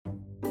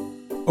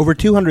Over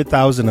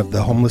 200,000 of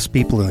the homeless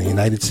people in the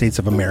United States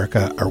of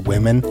America are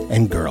women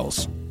and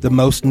girls. The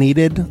most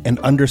needed and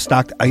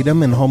understocked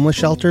item in homeless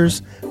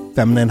shelters?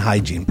 Feminine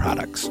hygiene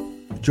products.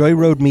 Joy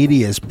Road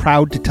Media is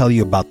proud to tell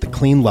you about the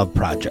Clean Love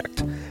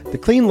Project. The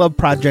Clean Love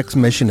Project's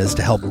mission is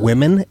to help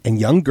women and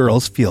young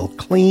girls feel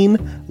clean,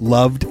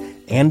 loved,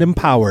 and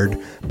empowered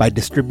by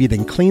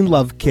distributing Clean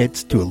Love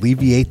kits to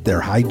alleviate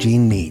their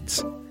hygiene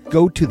needs.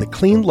 Go to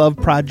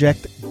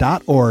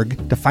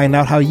thecleanloveproject.org to find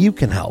out how you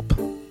can help.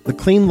 The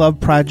Clean Love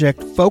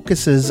Project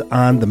focuses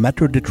on the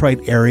Metro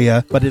Detroit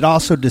area, but it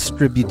also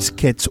distributes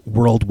kits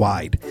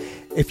worldwide.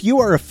 If you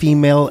are a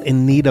female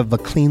in need of a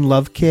Clean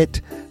Love kit,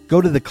 go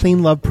to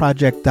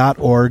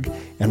thecleanloveproject.org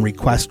and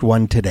request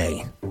one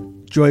today.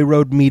 Joy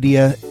Road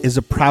Media is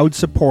a proud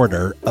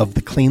supporter of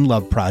the Clean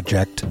Love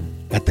Project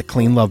at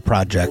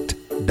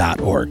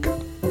thecleanloveproject.org.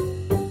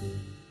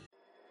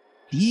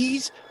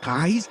 These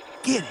guys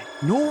get it.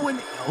 No one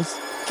else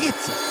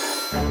gets it.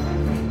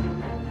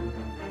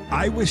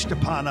 I wished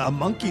upon a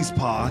monkey's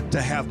paw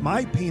to have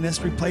my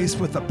penis replaced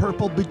with a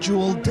purple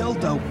bejeweled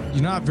dildo.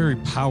 You're not very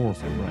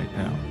powerful right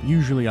now.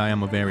 Usually I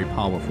am a very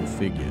powerful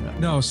figure.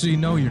 No, see,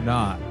 no, you're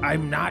not.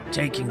 I'm not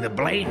taking the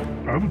blame.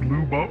 I would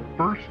lube up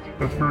first.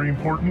 That's very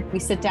important. We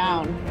sit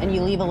down and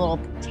you leave a little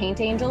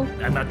taint angel.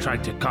 I'm not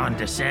trying to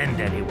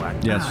condescend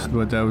anyone. Yes,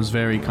 but that was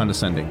very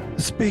condescending.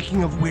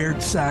 Speaking of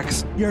weird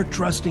sex, you're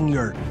trusting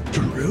your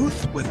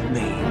truth with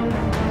me.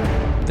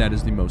 That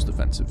is the most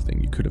offensive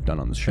thing you could have done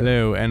on this show.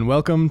 Hello, and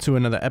welcome to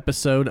another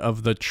episode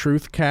of the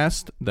Truth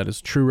Cast. That is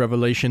True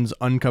Revelations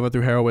Uncovered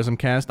Through Heroism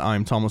Cast.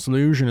 I'm Thomas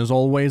Luge, and as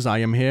always, I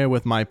am here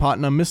with my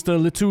partner,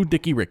 Mr. Little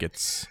Dickie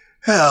Ricketts.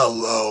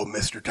 Hello,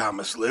 Mr.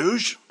 Thomas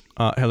Luge.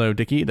 Hello,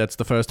 Dickie. That's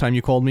the first time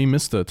you called me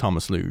Mr.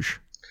 Thomas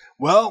Luge.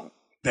 Well,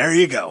 there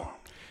you go.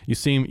 You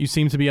seem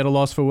to be at a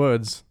loss for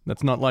words.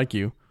 That's not like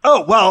you.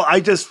 Oh, well,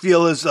 I just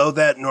feel as though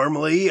that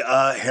normally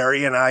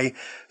Harry and I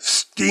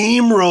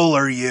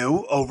steamroller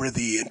you over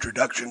the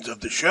introductions of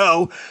the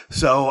show,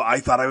 so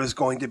I thought I was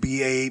going to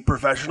be a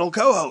professional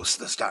co-host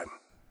this time.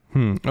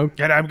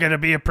 Okay. And I'm going to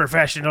be a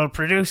professional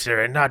producer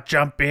and not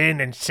jump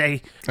in and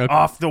say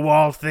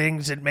off-the-wall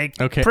things that make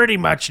pretty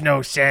much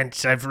no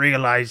sense. I've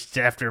realized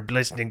after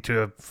listening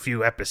to a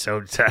few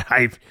episodes that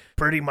I'm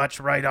pretty much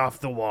right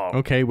off the wall.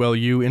 Okay, well,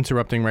 you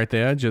interrupting right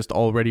there just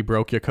already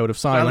broke your code of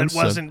silence.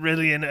 Well, it wasn't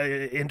really an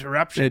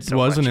interruption. It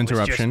was an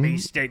interruption. It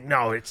was just me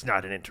no, it's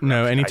not an interruption.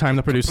 No, anytime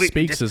the producer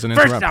speaks is an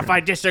interruption. First off,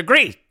 I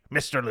disagree,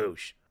 Mr.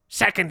 Luge.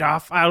 Second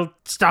off, I'll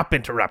stop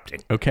interrupting.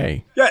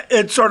 Okay. Yeah,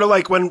 it's sort of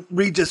like when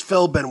Regis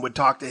Philbin would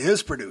talk to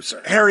his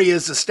producer. Harry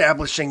is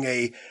establishing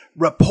a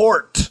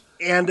report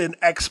and an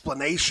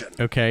explanation.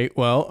 Okay,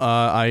 well,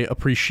 I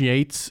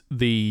appreciate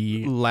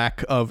the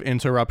lack of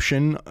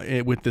interruption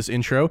with this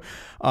intro.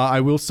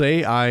 I will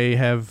say I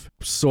have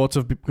sort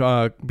of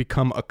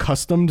become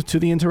accustomed to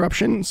the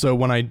interruption. So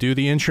when I do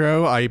the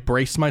intro, I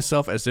brace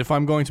myself as if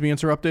I'm going to be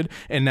interrupted.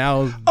 And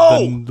now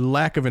the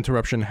lack of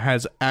interruption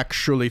has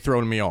actually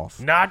thrown me off.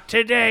 Not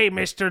today,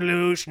 Mr.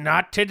 Luge,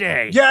 not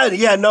today.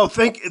 Yeah, no,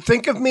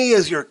 think of me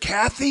as your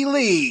Kathy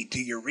Lee to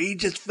your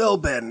Regis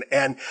Philbin.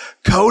 And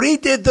Cody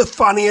did the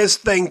funniest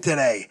thing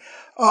today.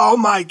 Oh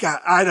my God,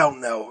 I don't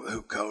know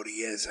who Cody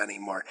is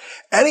anymore.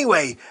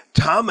 Anyway,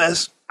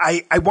 Thomas,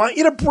 I want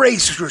you to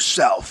brace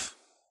yourself,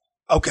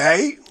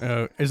 okay?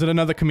 Is it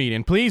another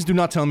comedian? Please do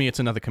not tell me it's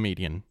another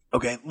comedian.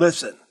 Okay,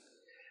 listen.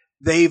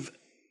 They've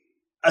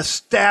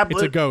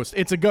established...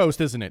 It's a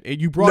ghost, isn't it?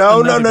 You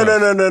brought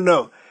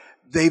No.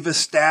 They've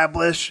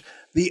established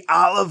the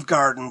Olive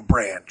Garden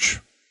branch.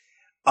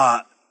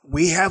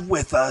 We have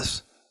with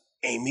us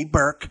Amy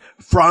Burke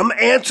from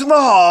Ants in the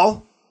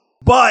Hall,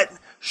 but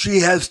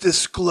she has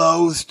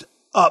disclosed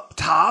up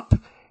top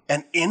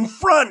and in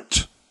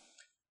front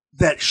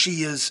that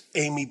she is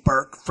Amy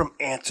Burke from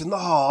Ants in the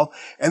Hall,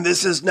 and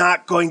this is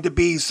not going to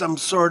be some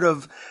sort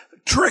of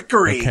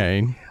trickery.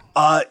 Okay.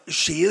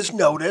 She has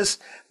noticed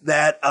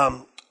that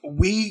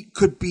we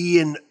could be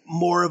in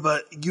more of a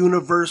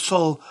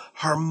universal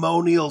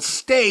harmonial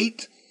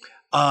state,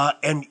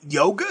 and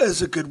yoga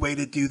is a good way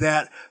to do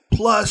that.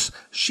 Plus,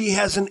 she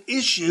has an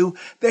issue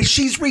that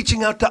she's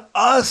reaching out to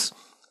us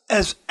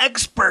as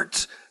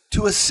experts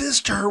to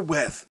assist her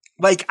with.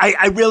 Like,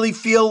 I really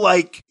feel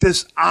like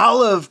this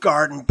Olive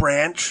Garden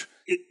branch,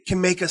 it can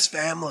make us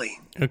family.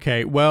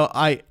 Okay, well,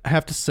 I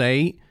have to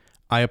say,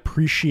 I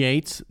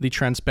appreciate the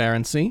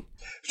transparency.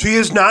 She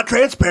is not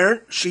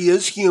transparent. She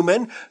is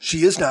human.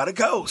 She is not a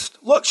ghost.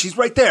 Look, she's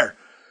right there.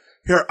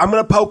 Here, I'm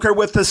going to poke her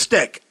with the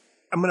stick.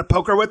 Ow!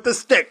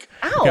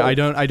 Okay, I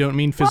don't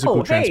mean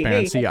physical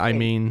transparency. Hey. I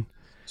mean...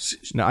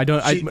 No, I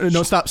don't.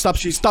 Stop!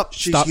 She's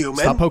human.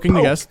 Stop poking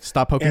the guest.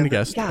 Stop poking the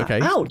guest. Yeah,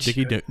 okay, ouch.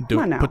 Dickie, Come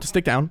on now. put the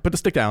stick down. Put the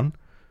stick down.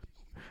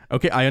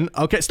 Okay,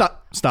 okay.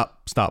 Stop.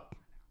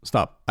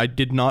 I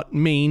did not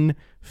mean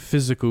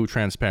physical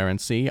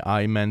transparency.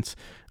 I meant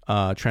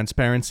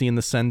transparency in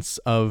the sense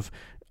of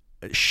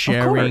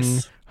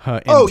sharing her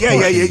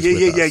intentions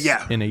with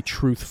us in a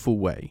truthful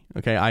way.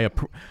 Okay, I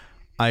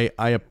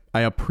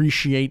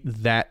appreciate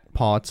that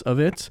part of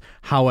it.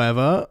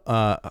 However,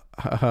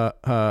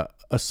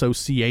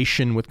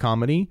 association with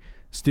comedy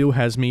still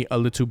has me a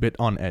little bit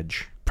on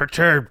edge.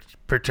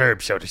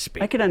 Perturbed, so to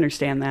speak. I could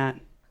understand that.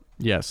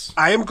 Yes.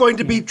 I am going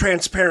to be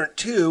transparent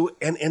too,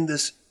 and in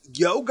this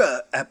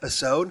yoga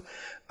episode,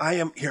 I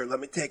am here. Let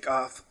me take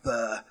off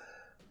the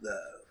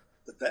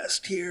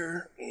vest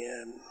here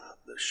and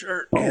the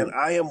shirt, and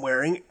I am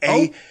wearing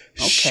a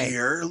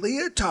sheer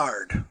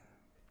leotard.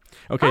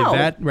 Okay,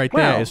 that right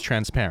there is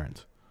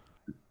transparent.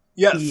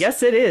 Yes.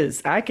 Yes, it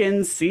is. I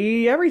can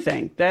see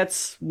everything.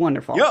 That's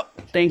wonderful.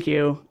 Yep. Thank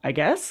you, I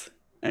guess.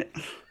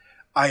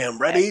 I am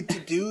ready to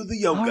do the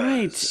yoga. All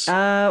right.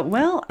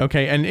 Well.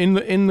 Okay, and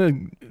in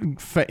the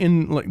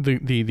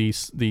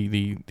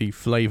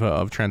flavor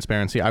of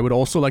transparency, I would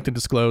also like to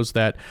disclose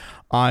that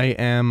I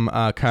am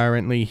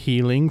currently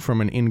healing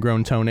from an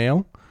ingrown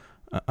toenail.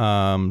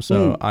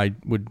 So I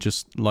would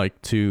just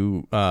like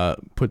to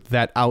put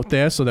that out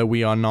there so that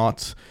we are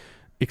not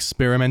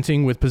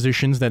experimenting with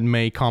positions that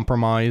may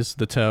compromise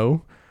the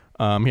toe.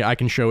 Here, I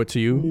can show it to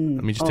you.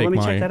 Let me just let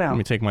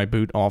me take my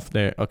boot off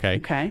there. Okay.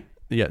 Okay.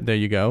 Yeah, there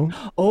you go.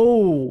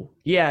 Oh,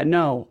 yeah,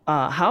 no.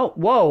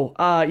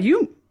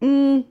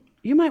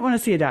 You might want to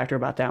see a doctor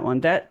about that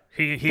one.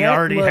 He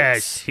already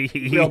has.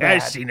 He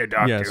has seen a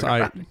doctor. Yes,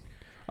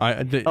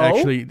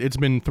 actually, it's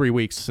been 3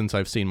 weeks since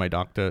I've seen my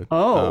doctor.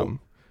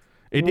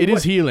 It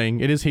is healing.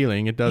 It is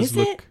healing. It does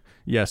look.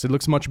 Yes, it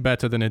looks much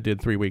better than it did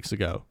 3 weeks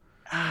ago.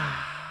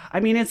 I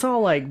mean, it's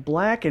all like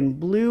black and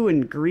blue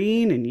and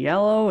green and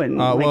yellow and.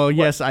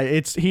 Yes,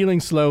 it's healing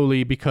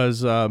slowly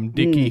because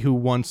Dickie, who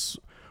once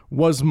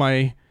was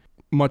my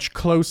much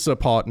closer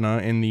partner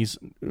in these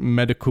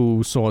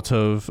medical sort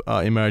of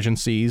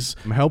emergencies,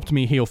 helped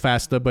me heal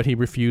faster, but he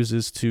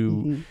refuses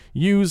to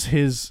use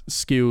his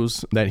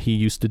skills that he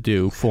used to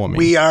do for me.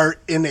 We are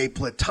in a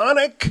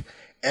platonic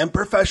and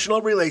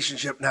professional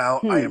relationship now.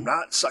 I am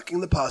not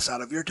sucking the pus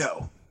out of your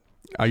toe.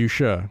 Are you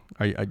sure?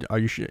 Are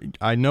you sure?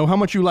 I know how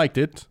much you liked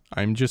it.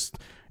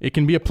 It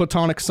can be a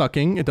platonic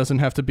sucking. It doesn't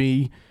have to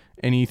be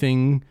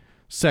anything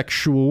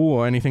sexual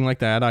or anything like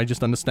that. I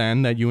just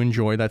understand that you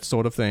enjoy that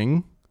sort of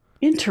thing.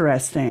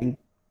 Interesting.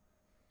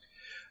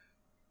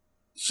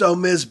 So,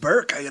 Ms.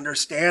 Burke, I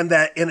understand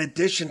that in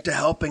addition to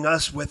helping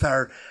us with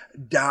our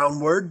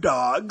downward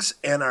dogs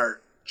and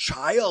our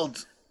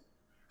child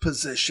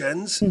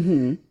positions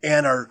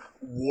and our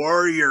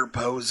warrior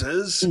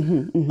poses,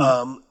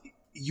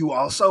 you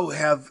also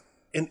have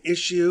an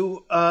issue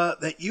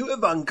that you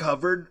have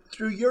uncovered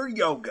through your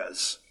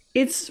yogas.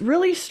 It's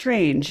really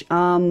strange.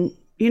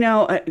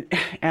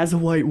 As a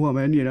white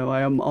woman,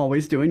 I am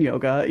always doing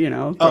yoga,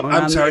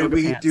 I'm sorry,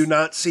 we do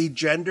not see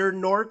gender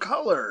nor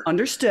color.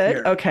 Understood.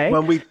 Here. Okay.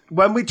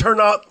 When we turn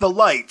off the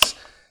lights,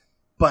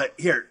 but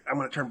here, I'm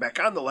going to turn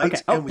back on the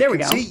lights, and we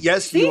can see,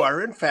 yes, you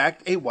are in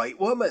fact a white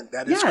woman.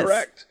 That is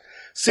correct.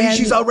 See, and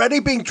she's already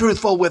being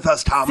truthful with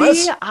us,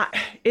 Thomas.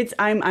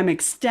 I'm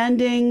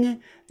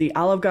extending the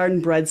Olive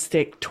Garden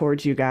breadstick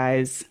towards you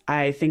guys.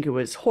 I think it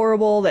was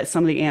horrible that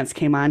some of the ants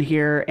came on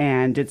here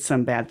and did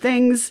some bad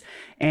things.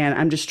 And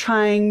I'm just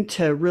trying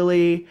to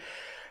really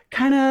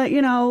kind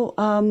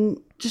of,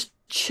 just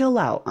chill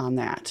out on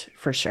that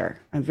for sure.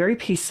 I'm very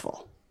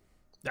peaceful.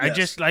 I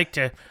just like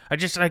to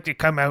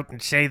come out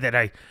and say that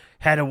I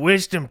had a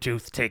wisdom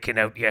tooth taken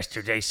out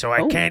yesterday, so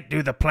I can't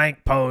do the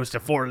plank pose, the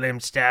 4-limb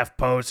staff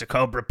pose, the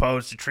cobra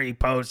pose, the tree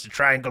pose, the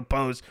triangle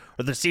pose,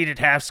 or the seated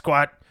half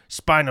squat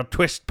spinal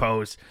twist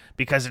pose,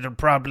 because it'll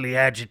probably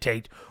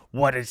agitate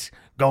what is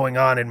going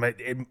on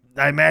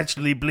I'm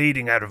actually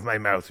bleeding out of my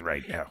mouth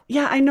right now.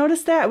 Yeah, I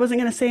noticed that. I wasn't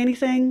going to say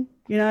anything.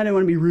 I didn't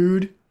want to be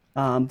rude,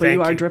 but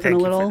you are dripping a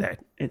little.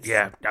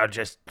 I'll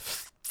just...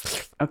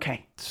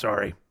 Okay.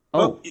 Sorry.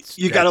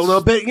 You got a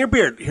little bit in your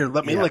beard. Here,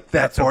 let me lick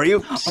that for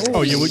you.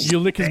 You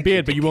lick his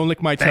beard, but you won't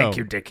lick my toe. Thank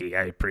you, Dickie.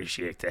 I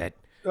appreciate that.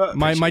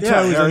 My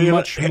toes are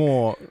much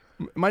more...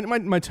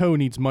 My toe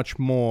needs much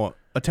more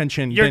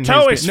attention your than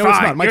toe his is beard. No,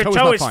 fine. it's not. My your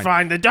toe is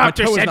fine. The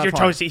doctor said your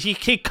toe is...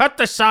 He cut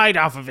the side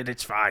off of it.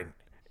 It's fine.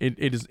 It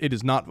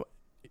is not...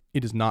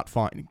 It is not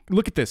fine.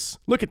 Look at this.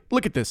 Look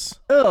at this.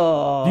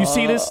 Oh, do you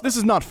see this? This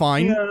is not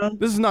fine. Yeah.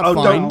 This is not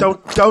fine.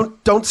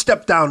 Don't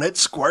step down it,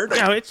 Squirt.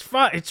 No, it's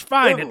fine. It's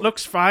fine. It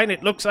looks fine.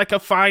 It looks like a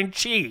fine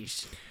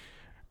cheese.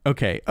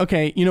 Okay.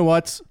 You know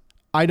what?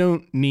 I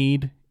don't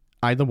need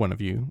either one of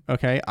you.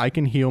 Okay, I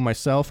can heal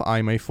myself.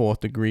 I'm a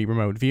 4th degree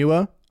remote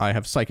viewer. I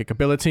have psychic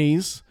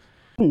abilities.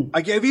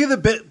 I gave you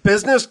the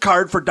business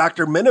card for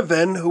Dr.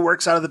 Minivan, who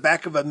works out of the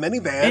back of a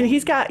minivan. And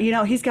he's got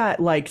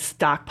like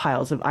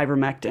stockpiles of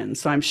ivermectin.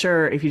 So I'm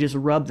sure if you just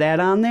rub that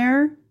on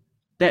there,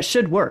 that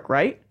should work,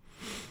 right?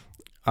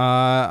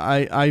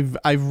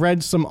 I've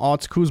read some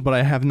articles, but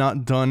I have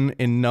not done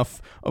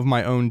enough of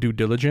my own due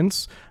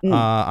diligence.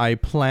 I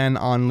plan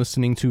on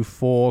listening to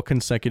 4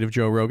 consecutive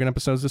Joe Rogan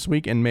episodes this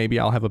week, and maybe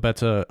I'll have a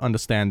better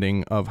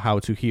understanding of how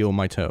to heal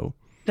my toe.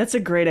 That's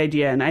a great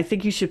idea, and I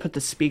think you should put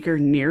the speaker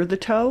near the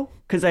toe,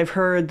 because I've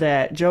heard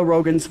that Joe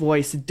Rogan's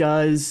voice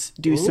does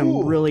do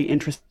some really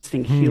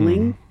interesting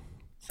healing.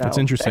 So that's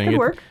interesting. That could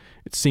work.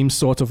 It seems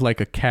sort of like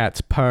a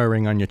cat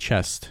purring on your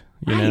chest,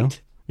 you know?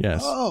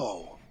 Yes.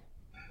 Oh,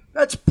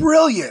 that's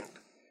brilliant.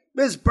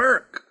 Ms.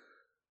 Burke,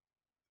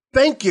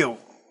 Thank you.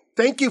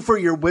 Thank you for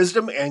your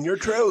wisdom and your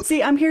truth.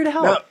 See, I'm here to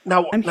help.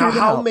 Now, I'm here to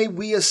how help. may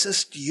we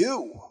assist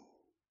you?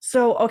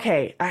 So,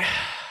 okay,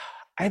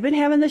 I've been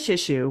having this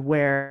issue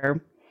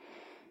where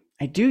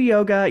I do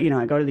yoga,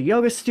 I go to the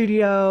yoga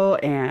studio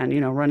and,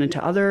 run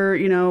into other,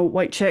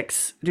 white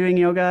chicks doing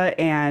yoga.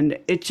 And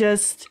it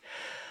just,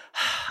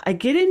 I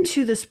get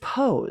into this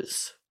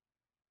pose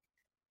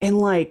and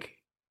like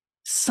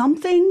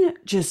something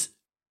just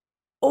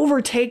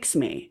overtakes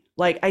me.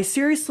 Like I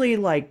seriously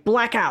like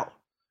black out.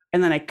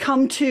 And then I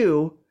come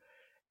to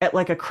at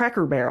like a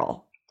Cracker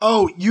Barrel.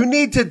 Oh, you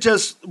need to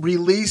just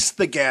release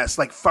the gas.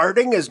 Like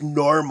farting is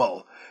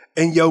normal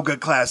in yoga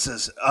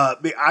classes.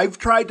 I've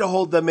tried to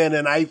hold them in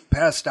and I've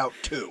passed out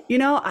too.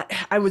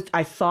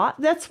 I thought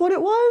that's what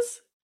it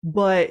was,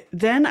 but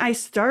then I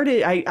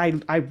started,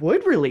 I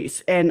would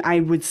release and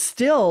I would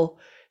still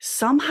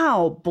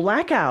somehow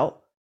black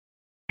out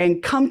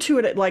and come to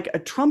it at like a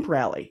Trump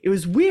rally. It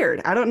was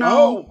weird. I don't know.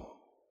 Oh,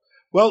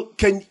 well,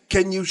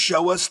 can you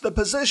show us the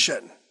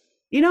position?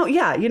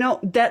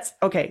 That's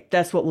okay.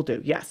 That's what we'll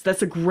do. Yes,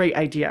 that's a great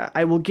idea.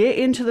 I will get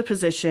into the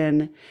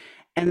position,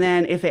 and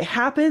then if it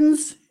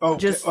happens,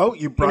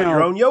 you brought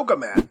your own yoga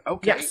mat.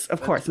 Okay. Yes,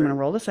 of course. I'm gonna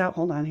roll this out.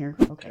 Hold on here.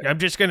 Okay. I'm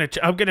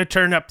gonna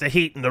turn up the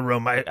heat in the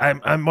room.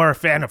 I'm more a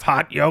fan of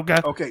hot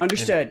yoga. Okay.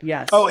 Understood.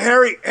 Yes. Oh,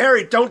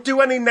 Harry, don't do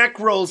any neck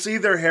rolls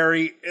either,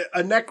 Harry.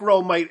 A neck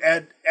roll might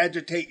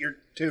agitate your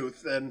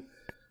tooth and.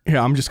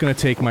 Yeah, I'm just going to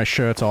take my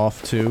shirt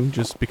off, too,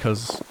 just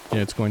because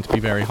it's going to be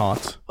very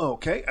hot.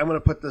 Okay, I'm going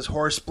to put this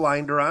horse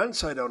blinder on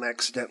so I don't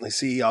accidentally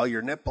see all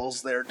your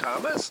nipples there,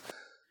 Thomas.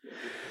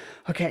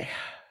 Okay.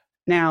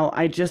 Now,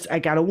 I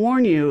got to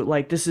warn you,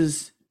 like, this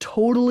is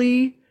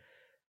totally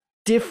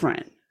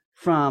different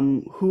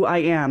from who I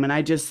am. And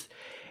I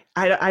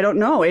don't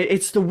know.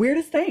 It's the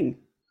weirdest thing.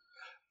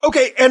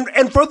 Okay,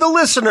 and for the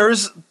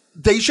listeners,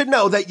 they should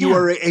know that you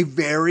are a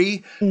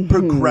very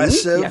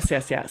progressive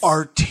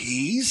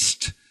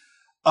artiste.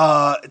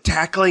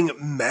 Tackling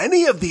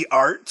many of the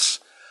arts.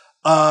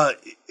 I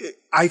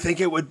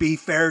think it would be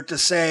fair to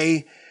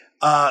say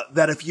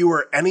that if you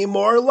were any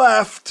more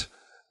left,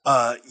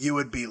 you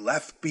would be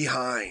left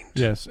behind.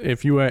 Yes,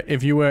 if you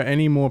were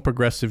any more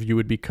progressive, you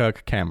would be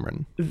Kirk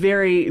Cameron.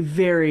 Very,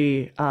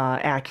 very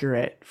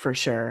accurate for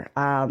sure.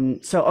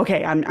 So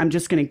okay, I'm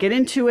just gonna get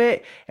into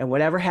it, and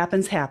whatever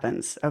happens,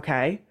 happens.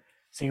 Okay,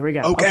 so here we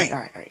go. Okay. All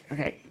right.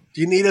 Okay. Do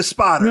you need a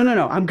spotter?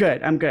 No. I'm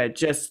good.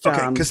 Just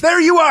okay, because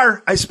there you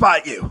are. I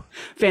spot you.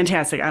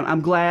 Fantastic.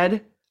 I'm glad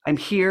I'm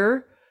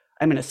here.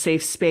 I'm in a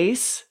safe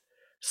space.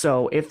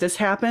 So if this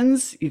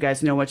happens, you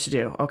guys know what to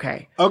do.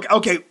 Okay.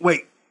 Okay.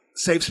 Wait.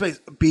 Safe space.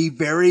 Be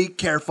very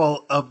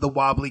careful of the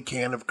wobbly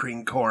can of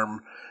cream corn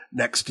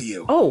next to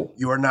you. Oh.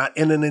 You are not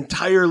in an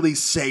entirely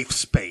safe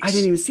space. I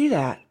didn't even see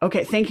that.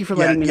 Okay. Thank you for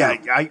letting me know.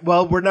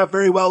 Well, we're not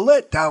very well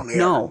lit down here.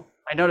 No,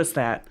 I noticed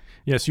that.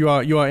 Yes, you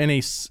are in a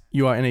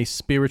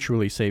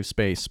spiritually safe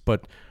space,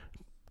 but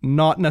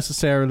not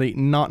necessarily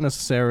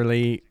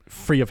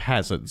free of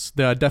hazards.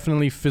 There are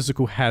definitely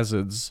physical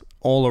hazards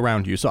all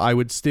around you, so I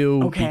would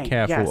still be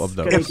careful of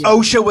those. If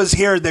OSHA was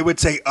here, they would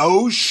say,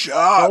 "Oh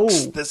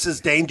shucks, this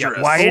is dangerous."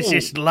 Yeah, why is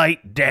this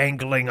light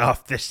dangling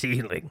off the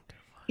ceiling?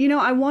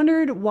 I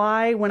wondered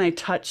why when I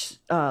touch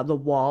the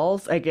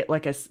walls, I get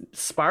like a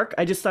spark.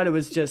 I just thought it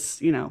was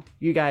just you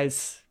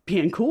guys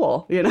being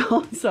cool,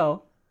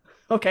 so.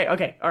 Okay. All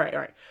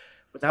right.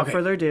 Without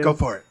further ado, go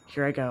for it.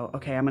 Here I go.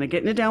 Okay, I'm gonna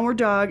get in a downward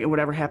dog, and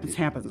whatever happens,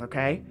 happens.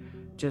 Okay,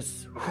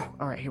 just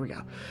all right. Here we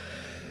go.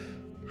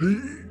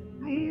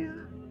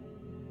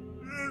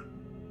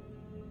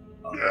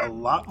 A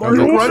lot more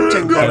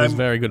grunting. That is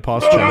very good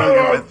posture.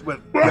 That's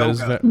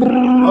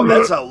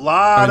a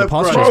lot of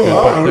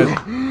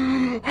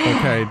grunting.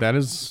 Okay, that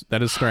is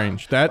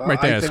strange. That right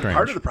there is strange.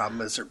 Part of the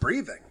problem is her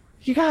breathing.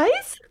 You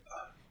guys?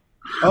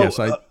 Yes,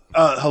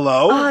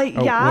 hello?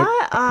 Yeah.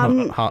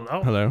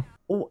 Hello.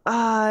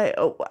 Hi.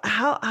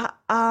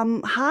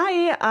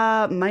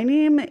 My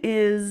name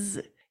is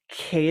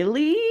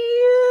Kaylee.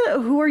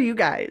 Who are you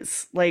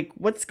guys? Like,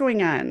 what's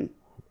going on?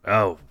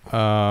 Oh.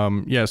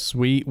 Yes,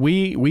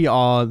 we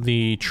are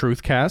the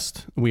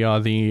Truthcast. We are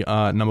the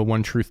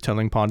 #1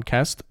 truth-telling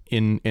podcast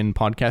in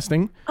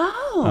podcasting.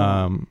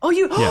 You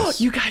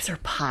guys are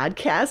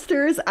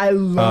podcasters? I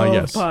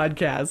love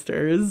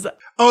podcasters.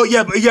 Oh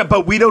yeah,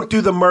 but we don't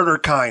do the murder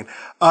kind.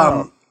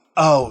 Oh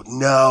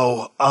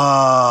no.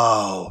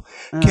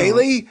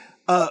 Kaylee,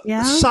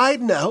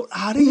 side note,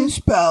 how do you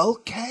spell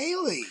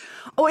Kaylee?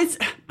 Oh, it's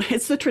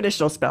the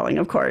traditional spelling,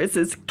 of course.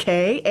 It's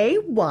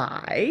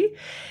KAYLEEGHIIE.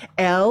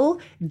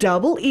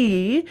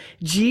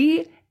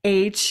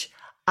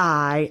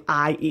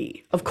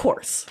 Of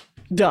course.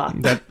 Duh.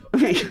 That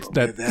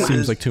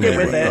seems like too many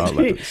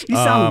letters. You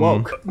sound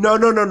woke.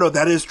 No.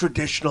 That is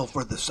traditional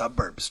for the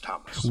suburbs,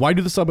 Thomas. Why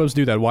do the suburbs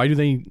do that? Why do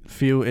they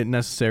feel it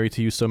necessary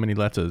to use so many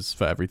letters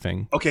for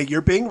everything? Okay,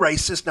 you're being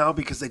racist now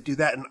because they do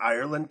that in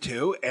Ireland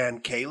too.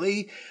 And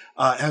Kaylee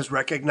has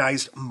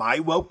recognized my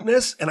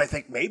wokeness. And I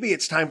think maybe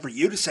it's time for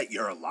you to set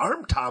your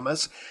alarm,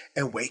 Thomas,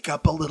 and wake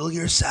up a little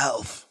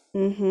yourself.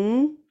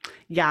 Mm-hmm.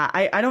 Yeah,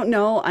 I don't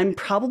know. I'm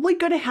probably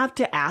going to have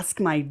to ask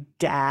my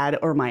dad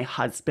or my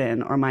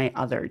husband or my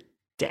other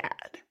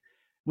dad,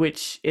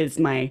 which is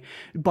my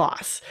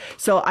boss.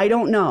 So I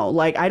don't know.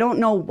 Like, I don't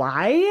know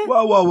why.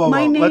 Whoa.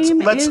 My name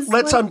Let's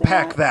like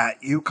unpack that.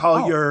 You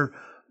call Oh. your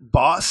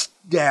boss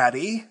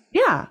daddy.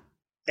 Yeah.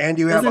 And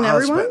you have Isn't a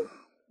husband. everyone?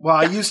 Well,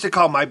 I used to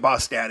call my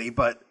boss daddy,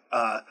 but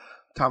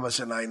Thomas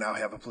and I now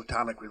have a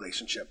platonic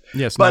relationship.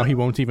 Yes, But- now he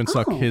won't even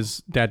suck Oh. his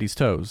daddy's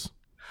toes.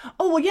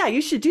 Oh, well, yeah,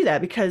 you should do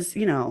that because,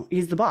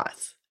 he's the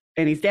boss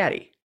and he's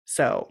daddy.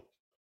 So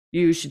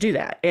you should do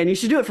that. And you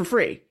should do it for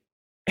free.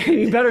 And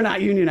you better not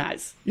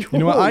unionize. You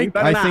know what? I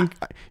better think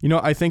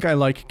I think I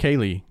like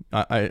Kaylee.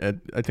 I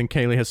think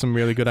Kaylee has some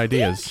really good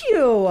ideas. Thank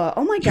you.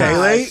 Oh my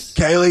gosh.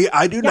 Kaylee,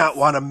 I do not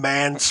want to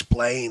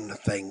mansplain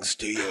things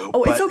to you.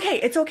 Oh, but it's okay.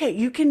 It's okay.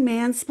 You can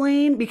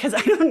mansplain because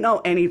I don't know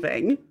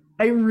anything.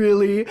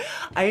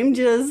 I'm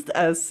just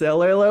a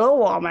silly little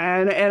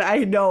woman and I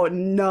know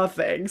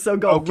nothing. So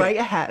go right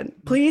ahead.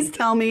 Please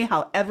tell me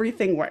how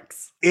everything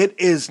works. It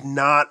is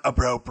not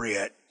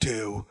appropriate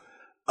to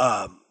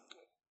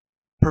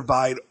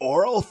provide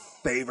oral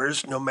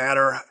favors, no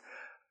matter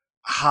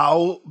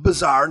how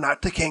bizarre,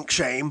 not to kink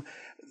shame,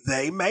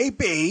 they may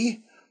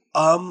be,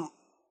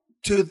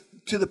 to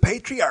the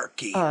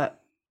patriarchy.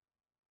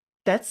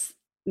 That's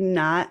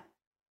not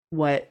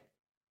what,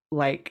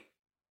 like,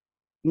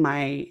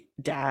 my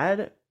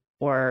dad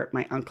or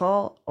my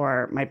uncle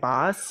or my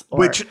boss or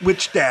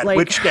which dad? like-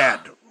 Which dad?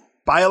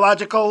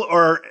 Biological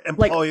or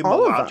Like, all of them.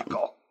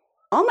 employee-logical?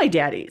 all my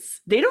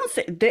daddies. They don't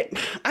say they,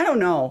 I don't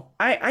know.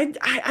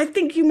 I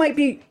think you might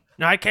be.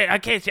 No, I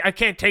can't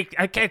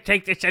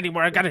take this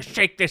anymore. I gotta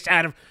shake this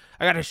out of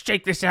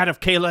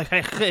Kayla.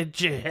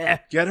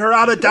 Get her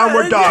out of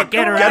downward dog.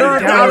 Get her Get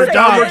out her of out of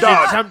downward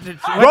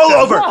dog. Roll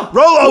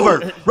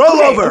over. Roll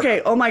over.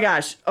 Okay. Oh my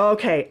gosh.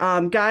 Okay.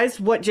 Guys,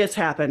 what just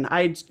happened?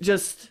 I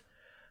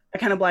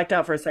kind of blacked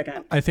out for a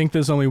second. I think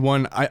there's only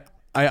one.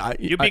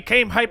 You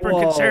became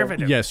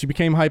hyper-conservative. Yes, you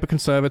became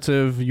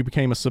hyper-conservative. You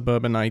became a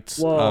suburbanite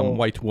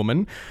white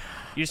woman.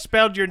 You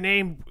spelled your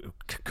name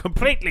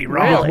completely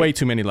wrong. With way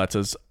too many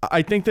letters.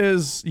 I think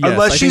there's... Yes,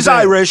 unless she's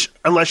Irish.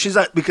 Unless she's...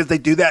 Because they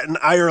do that in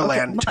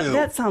Ireland, Okay, too.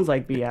 that sounds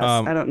like BS.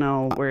 I don't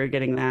know where you're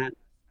getting that.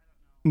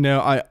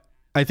 No,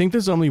 I think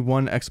there's only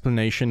one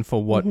explanation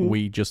for what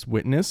we just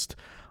witnessed.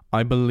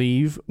 I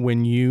believe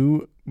when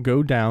you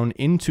go down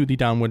into the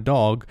downward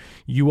dog,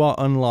 you are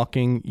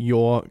unlocking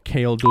your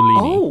Kale Dolini.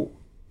 Oh.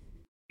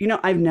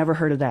 I've never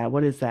heard of that.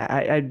 What is that?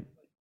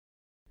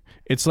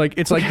 It's like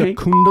the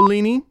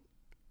Kundalini.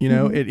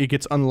 It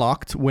gets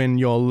unlocked when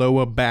your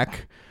lower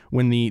back,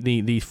 when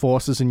the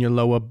forces in your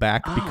lower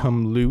back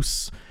become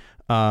loose.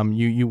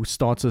 You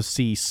start to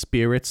see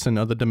spirits and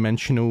other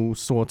dimensional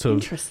sort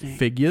of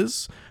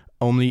figures.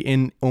 Only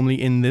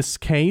in this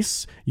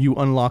case, you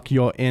unlock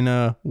your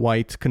inner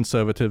white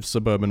conservative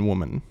suburban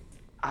woman.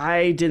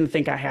 I didn't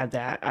think I had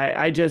that.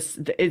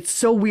 It's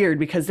so weird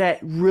because that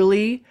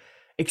really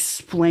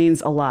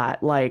explains a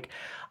lot. Like,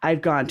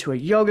 I've gone to a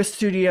yoga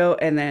studio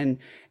and then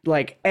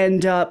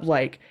end up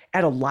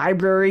at a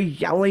library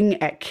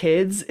yelling at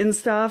kids and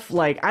stuff.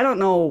 I don't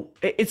know.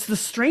 It's the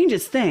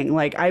strangest thing.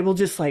 I will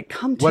just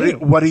come to.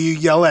 What do you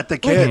yell at the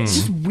kids?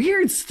 Just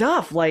weird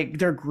stuff.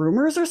 They're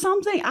groomers or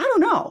something. I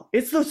don't know.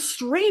 It's the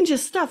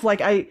strangest stuff.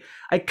 I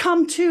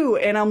come to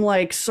and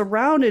I'm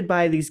surrounded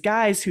by these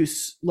guys who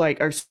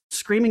are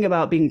screaming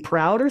about being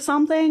proud or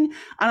something.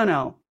 I don't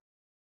know.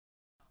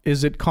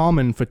 Is it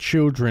common for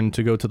children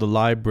to go to the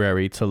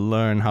library to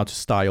learn how to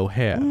style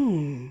hair?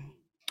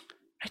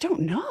 I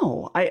don't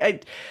know. I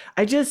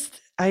just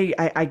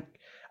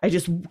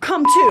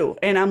come to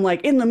and I'm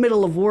in the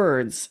middle of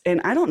words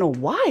and I don't know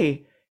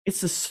why.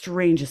 It's the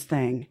strangest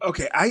thing.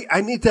 Okay,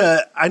 I need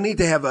to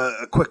have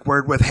a quick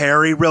word with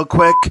Harry real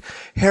quick.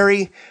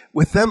 Harry,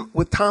 with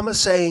Thomas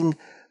saying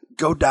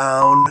go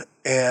down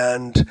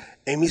and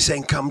Amy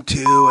saying come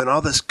to and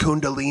all this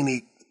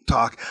Kundalini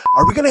talk,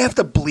 are we going to have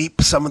to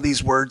bleep some of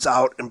these words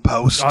out in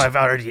post? Oh,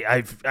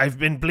 I've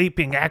been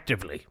bleeping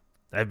actively.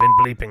 I've been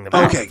bleeping them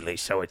actively,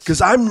 so it's... Because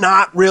I'm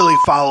not really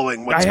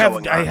following what's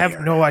going on I have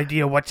here. no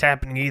idea what's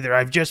happening either.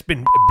 I've just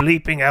been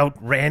bleeping out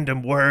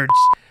random words.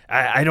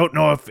 I don't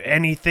know if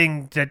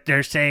anything that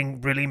they're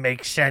saying really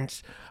makes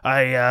sense.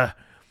 I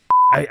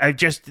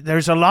just...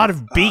 There's a lot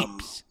of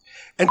beeps.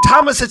 And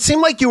Thomas, it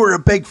seemed like you were a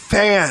big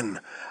fan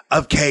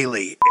of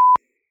Kaylee.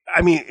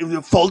 I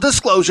mean, full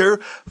disclosure,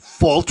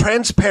 full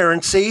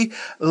transparency,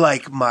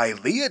 like my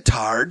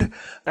leotard.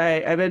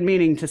 I've been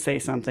meaning to say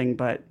something,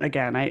 but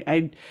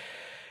again,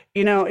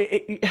 you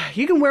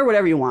can wear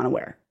whatever you want to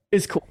wear.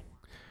 It's cool.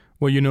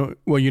 Well, you know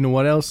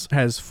what else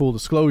has full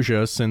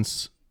disclosure,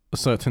 since a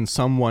certain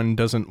someone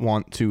doesn't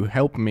want to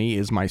help me,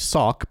 is my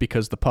sock,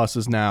 because the pus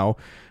is now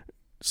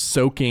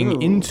soaking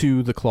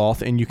into the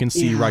cloth and you can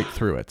see right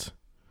through it.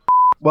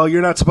 Well,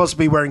 you're not supposed to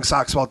be wearing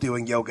socks while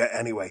doing yoga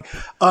anyway.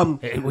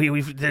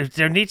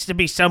 There needs to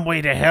be some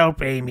way to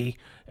help Amy.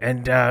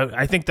 And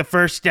I think the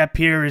first step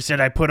here is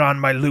that I put on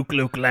my Luke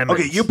Lemons.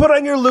 Okay, you put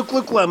on your Luke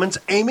Lemons.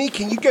 Amy,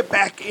 can you get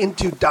back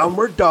into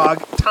downward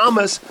dog?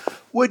 Thomas,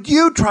 would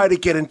you try to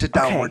get into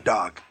downward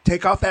dog?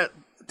 Take off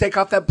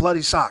that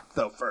bloody sock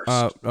though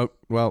first.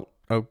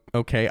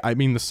 Okay. I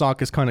mean, the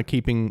sock is kind of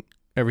keeping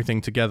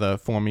everything together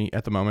for me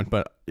at the moment,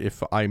 but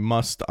if I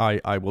must,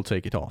 I will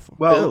take it off.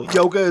 Well,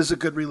 yoga is a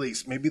good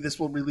release. Maybe this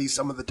will release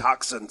some of the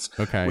toxins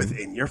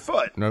within your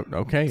foot. No,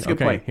 okay.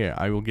 Here,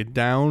 I will get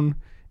down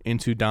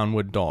into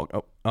downward dog.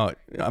 I'm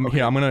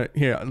gonna.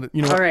 You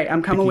know. All right,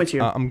 I'm coming with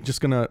you. I'm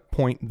just gonna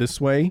point this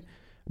way.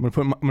 I'm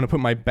gonna put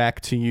my back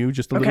to you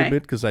just a little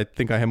bit because I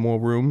think I have more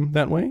room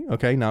that way.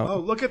 Okay, now. Oh,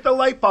 look at the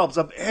light bulbs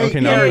up. Hey, okay,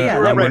 now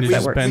I'm gonna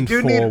just bend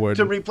forward.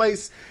 Need to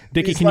replace.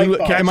 Dickie, do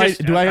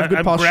I have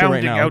good posture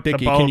right now?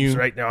 Dickie, can you?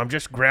 Right now, I'm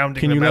just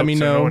grounding. Can you let me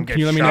know? Can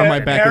you let me know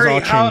my back is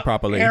arching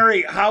properly?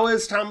 Harry, how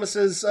is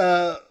Thomas's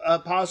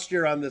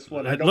posture on this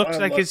one? It looks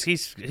like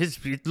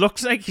it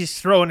looks like he's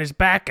throwing his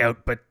back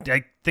out, but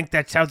I think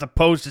that's how the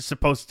pose is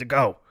supposed to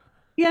go.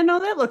 Yeah, no,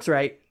 that looks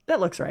right.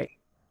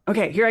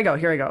 Okay, here I go.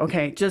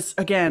 Okay, just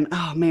again.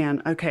 Oh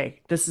man.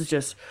 Okay, this is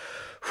just.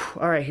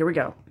 All right, here we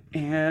go.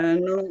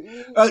 And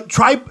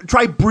try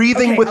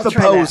breathing with the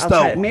pose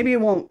though. Maybe it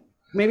won't.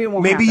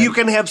 Maybe you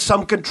can have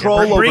some control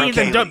over breathe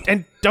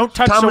and don't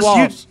touch the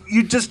walls.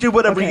 You just do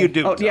whatever you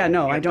do. Oh yeah,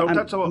 no, I don't. I'm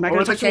not going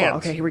to touch the wall.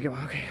 Okay, here we go.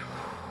 Okay.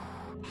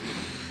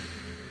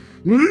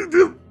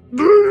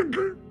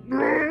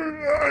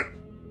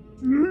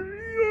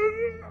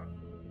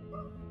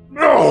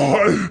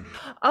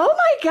 Oh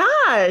my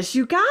gosh,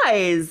 you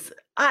guys!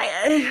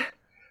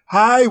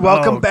 Hi,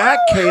 welcome back,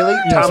 Kaylee.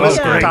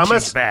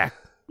 Thomas, back.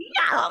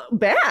 Yeah,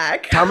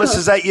 back. Thomas,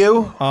 is that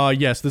you?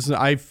 Yes. This is.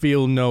 I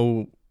feel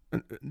no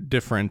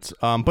different.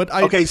 But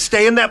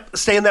stay in that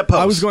pose.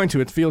 I was going to.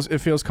 It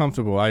feels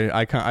comfortable.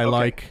 I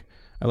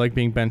like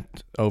being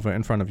bent over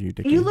in front of you,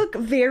 Dickie. You look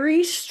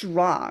very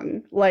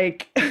strong,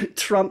 like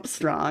Trump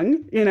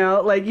strong. You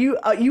know, like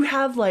you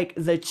have like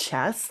the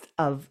chest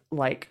of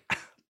like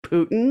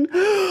Putin.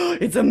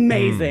 It's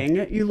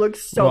amazing. You look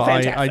so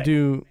fantastic.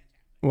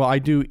 I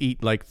do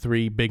eat like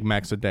 3 Big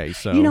Macs a day.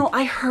 So you know,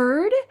 I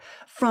heard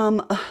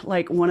from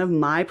like one of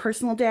my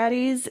personal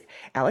daddies,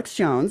 Alex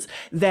Jones,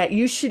 that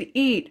you should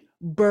eat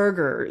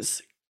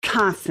burgers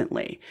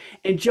constantly.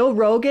 And Joe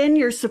Rogan,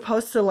 you're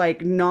supposed to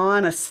like gnaw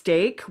on a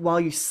steak while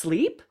you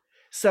sleep.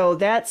 So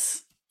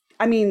that's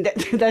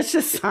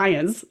just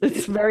science.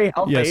 It's very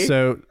healthy.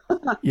 So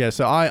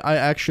I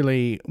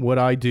actually, what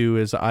I do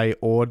is I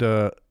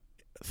order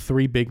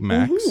 3 Big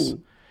Macs,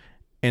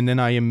 and then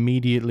I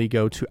immediately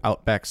go to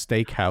Outback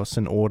Steakhouse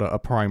and order a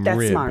prime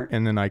rib. Smart.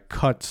 And then I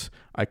cut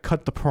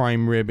the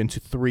prime rib into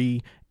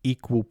 3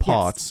 equal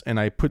parts, and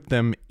I put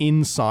them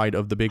inside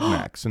of the Big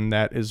Macs, and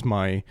that is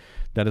my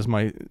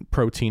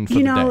protein for the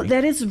day. You know,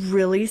 that is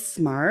really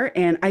smart,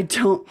 and I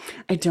don't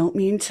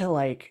mean to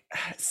like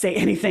say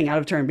anything out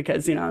of turn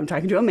because, you know, I'm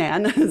talking to a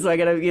man, so I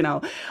gotta, you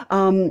know.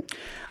 Oh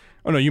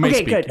no, you may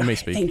speak. Good. You may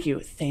speak.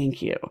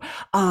 Thank you.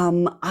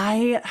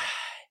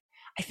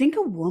 I think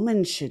a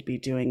woman should be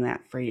doing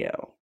that for you,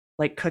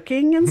 like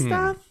cooking and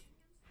stuff.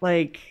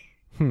 Like,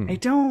 I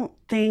don't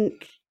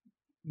think.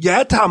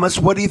 Yeah, Thomas,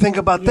 what do you think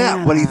about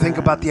that? What do you think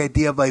about the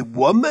idea of a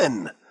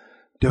woman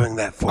doing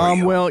that for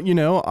you? Well, you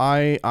know,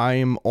 I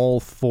am all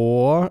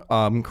for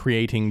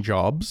creating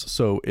jobs.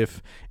 So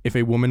if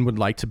a woman would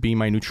like to be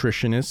my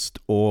nutritionist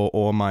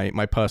or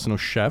my personal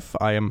chef,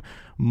 I am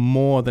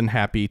more than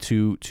happy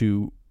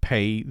to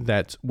pay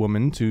that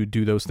woman to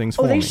do those things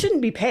for me. Oh, they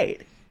shouldn't be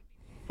paid.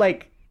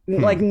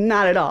 Like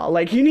not at all.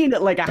 Like you need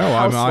like a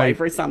housewife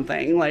or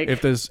something. Like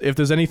if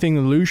there's anything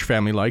the Luge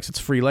family likes, it's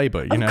free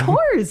labor. You know, of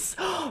course,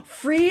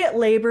 free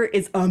labor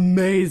is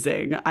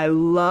amazing. I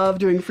love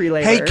doing free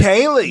labor. Hey,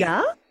 Kaylee.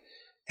 Yeah.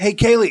 Hey,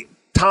 Kaylee.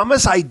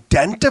 Thomas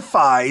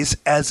identifies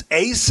as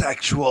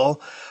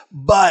asexual,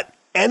 but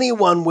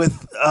anyone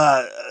with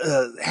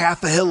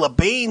half a hill of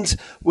beans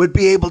would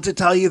be able to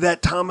tell you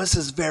that Thomas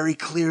is very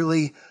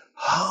clearly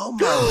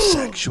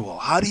homosexual.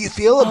 How do you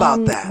feel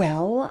about that?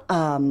 Well,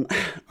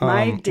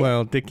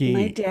 Dickie,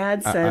 my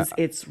dad says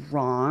it's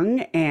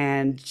wrong,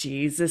 and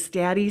Jesus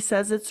Daddy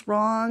says it's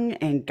wrong,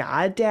 and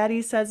God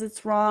Daddy says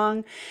it's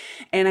wrong,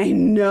 and I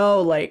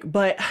know, like,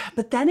 but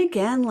then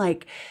again,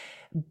 like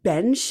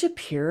Ben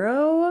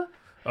Shapiro.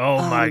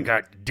 Oh my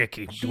God,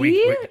 Dickie!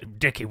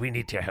 Dickie, we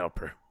need to help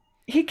her.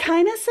 He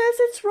kind of says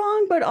it's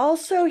wrong, but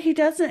also he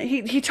doesn't.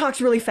 He talks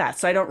really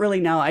fast, so I don't really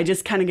know. I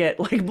just kind of get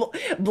like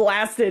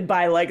blasted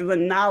by like the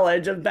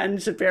knowledge of Ben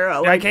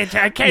Shapiro. Like,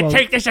 I can't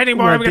take this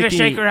anymore. I'm going to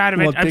shake her out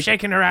of it. I'm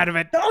shaking her out of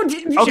it. Oh,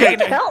 okay.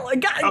 The hell,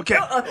 God. Okay.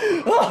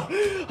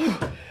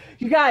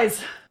 You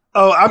guys.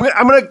 Oh,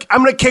 I'm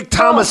gonna kick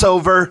Thomas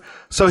over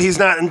so he's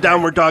not in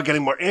downward dog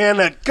anymore.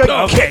 And a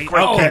good kick.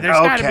 Okay. There's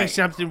got to be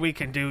something we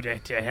can do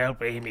to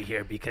help Amy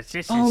here because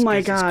this is. Oh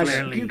my gosh,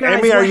 you guys,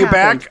 Amy, are you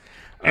back?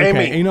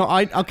 Okay, Amy. you know, Oh,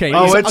 it's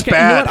okay,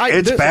 bad. You know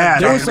It's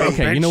bad.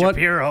 Okay, you know what?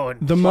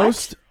 The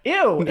most. Ew.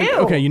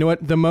 Okay, you know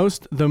what? The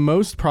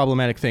most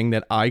problematic thing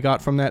that I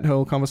got from that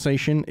whole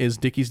conversation is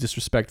Dickie's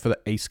disrespect for the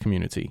ace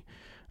community.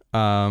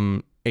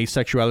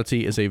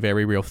 Asexuality is a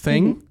very real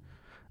thing,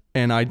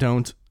 and I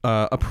don't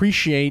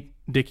appreciate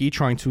Dickie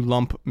trying to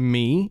lump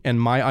me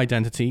and my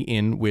identity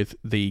in with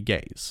the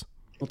gays.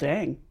 Well,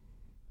 dang.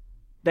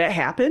 That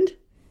happened?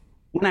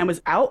 When I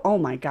was out? Oh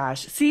my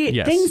gosh. See,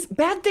 yes.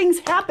 Bad things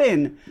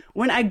happen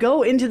when I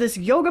go into this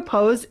yoga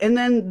pose and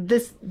then the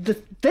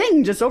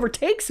thing just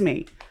overtakes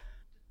me.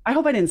 I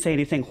hope I didn't say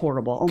anything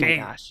horrible. Oh my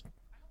gosh.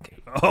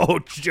 Oh,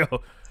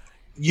 Joe.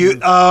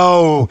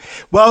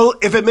 Well,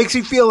 if it makes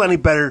you feel any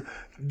better,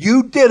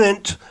 you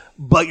didn't,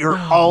 but your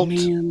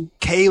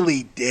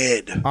Kaylee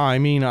did. I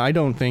mean, I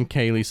don't think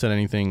Kaylee said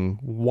anything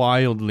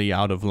wildly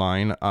out of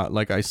line.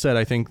 Like I said,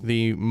 I think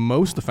the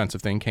most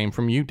offensive thing came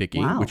from you,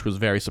 Dickie, which was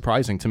very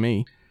surprising to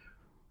me.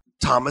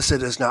 Thomas,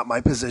 it is not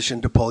my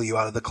position to pull you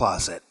out of the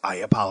closet. I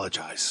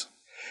apologize.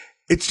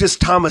 It's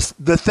just, Thomas,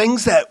 the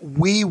things that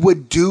we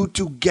would do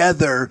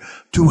together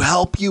to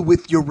help you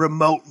with your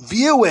remote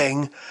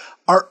viewing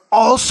are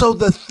also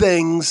the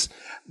things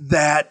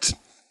that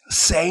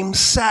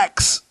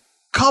same-sex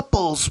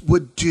couples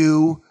would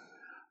do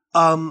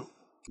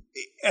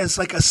as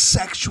like a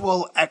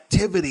sexual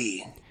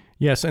activity.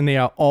 Yes, and they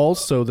are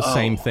also the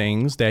same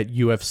things that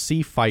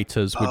UFC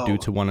fighters would do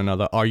to one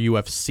another. Are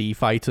UFC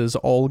fighters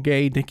all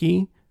gay,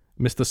 Dickie?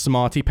 Mr.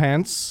 Smarty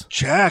Pants?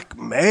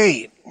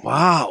 Checkmate.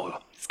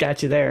 Wow. It's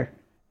got you there.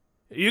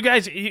 You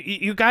guys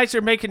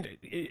are making...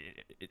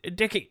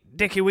 Dickie,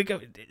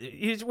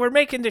 we're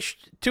making this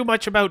too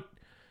much about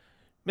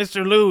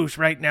Mr. Luge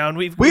right now, and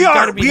we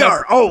got to be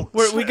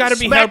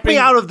smack me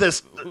out of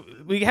this.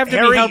 We have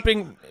to be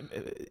helping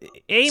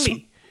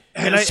Amy.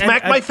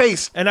 Smack my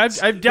face. And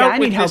I've dealt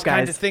with this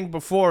kind of thing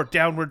before,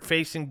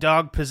 downward-facing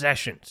dog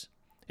possessions.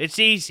 It's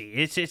easy.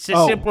 It's a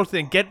simple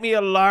thing. Get me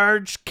a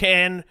large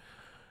empty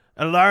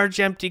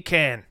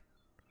can.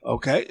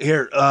 Okay,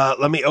 here,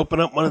 let me open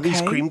up one of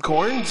these cream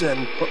corns,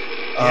 and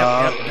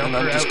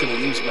I'm just going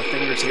to use my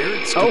fingers here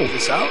and scoop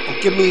this out.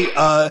 Give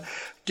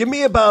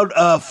me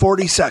about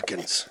 40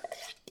 seconds.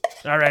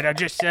 All right,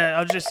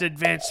 I'll just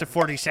advance to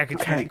 40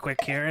 seconds really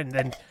quick here, and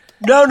then...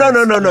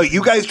 No.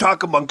 You guys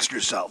talk amongst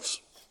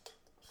yourselves.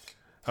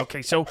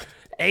 Okay, so,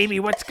 Amy,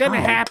 what's going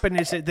to happen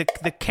is that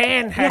the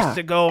can has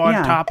to go on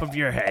top of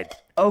your head.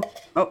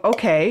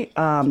 Okay.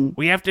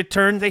 We have to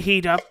turn the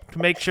heat up to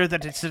make sure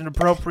that it's an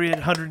appropriate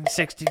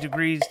 160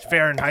 degrees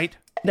Fahrenheit.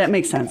 That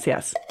makes sense,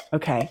 yes.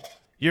 Okay.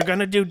 You're going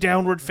to do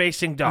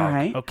downward-facing dog, all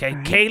right, okay? All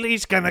right.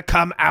 Kaylee's going to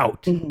come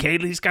out. Mm-hmm.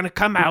 Kaylee's going to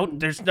come out.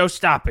 There's no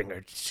stopping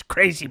her. She's a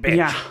crazy bitch.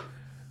 Yeah.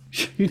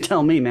 You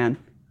tell me, man.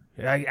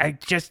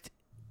 Once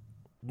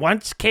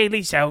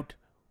Kaylee's out,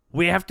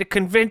 we have to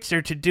convince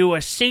her to do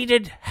a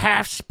seated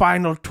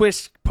half-spinal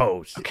twist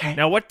pose. Okay.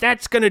 Now, what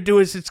that's going to do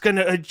is it's going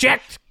to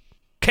eject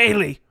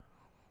Kaylee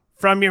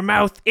from your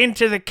mouth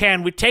into the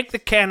can. We take the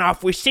can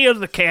off. We seal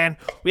the can.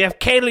 We have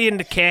Kaylee in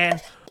the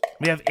can.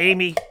 We have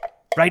Amy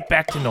right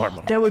back to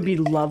normal. That would be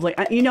lovely.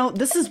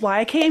 This is why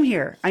I came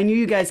here. I knew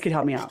you guys could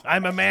help me out.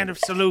 I'm a man of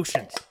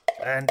solutions,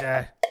 and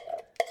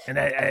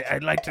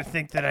I'd like to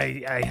think that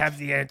I have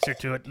the answer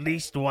to at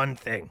least one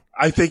thing.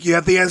 I think you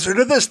have the answer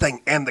to this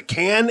thing, and the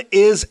can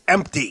is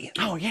empty.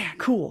 Oh, yeah,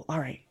 cool. All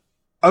right.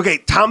 Okay,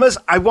 Thomas,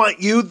 I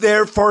want you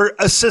there for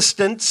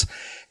assistance,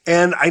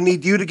 and I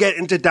need you to get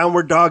into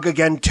downward dog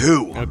again,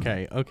 too.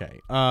 Okay.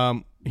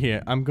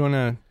 Here, I'm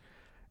gonna...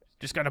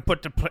 Just gonna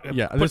put the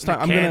this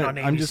time on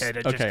Amy's head.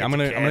 I'm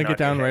gonna get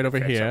down right over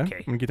here. Okay.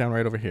 I'm gonna get down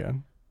right over here.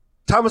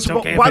 Thomas,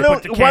 why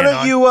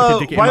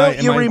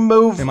don't you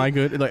remove? Am I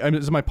good?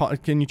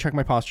 Like, can you check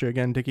my posture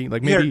again, Dickie?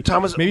 Like maybe, here,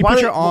 Thomas, maybe put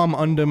your arm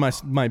under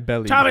my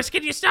belly. Thomas,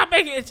 can you stop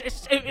making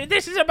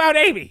this is about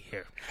Amy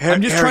here.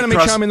 I'm just trying to make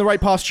sure I'm in the right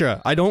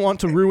posture. I don't want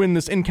to ruin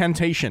this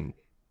incantation.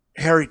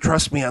 Harry,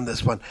 trust me on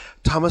this one.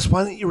 Thomas,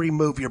 why don't you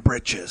remove your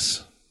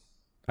britches?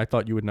 I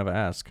thought you would never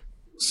ask.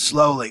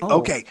 Slowly. Oh.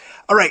 Okay.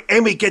 All right,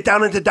 Amy, get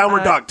down into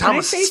downward dog.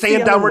 Thomas, stay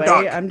in downward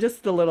dog. I'm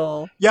just a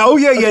little... Yeah,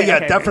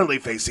 okay, definitely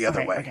face the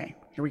other way. Okay,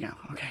 here we go.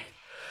 Okay.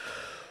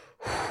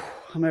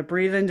 I'm going to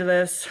breathe into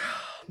this.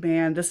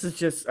 Man, this is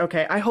just...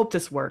 Okay, I hope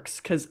this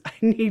works, because I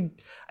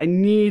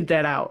need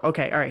that out.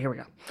 Okay, all right, here we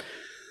go.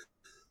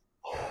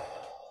 All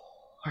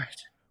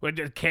right. Well,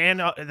 the can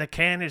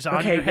is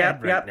on your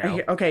head right now.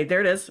 Okay,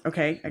 there it is.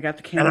 Okay, I got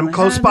the can and on I'm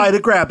close by to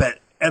grab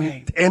it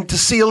and to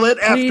seal it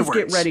afterwards.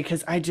 Please get ready,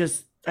 because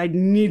I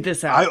need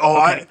this out.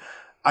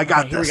 I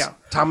got this. Here we go.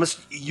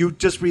 Thomas, you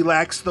just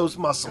relax those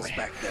muscles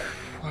back there.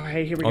 All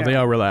right, here we go. Oh, they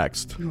are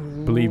relaxed.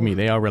 Believe me,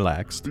 they are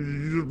relaxed.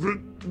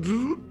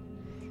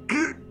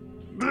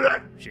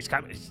 She's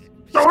coming.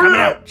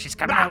 She's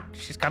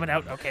coming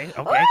out. Okay.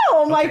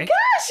 Oh my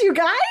gosh, you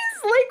guys!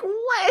 Like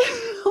what?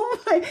 Oh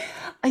my!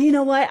 You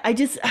know what?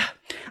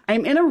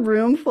 I'm in a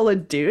room full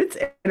of dudes,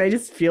 and I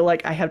just feel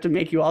like I have to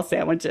make you all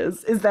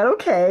sandwiches. Is that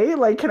okay?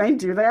 Like, can I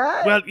do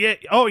that? Well, yeah.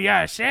 Oh,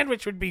 yeah. A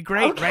sandwich would be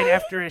great right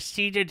after a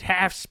seated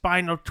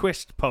half-spinal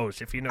twist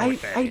pose, if you know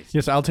what that is.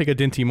 Yes, I'll take a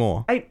Dinty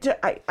more.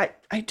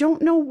 I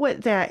don't know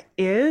what that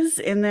is,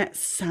 and that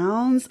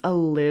sounds a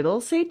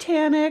little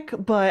satanic,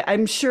 but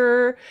I'm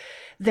sure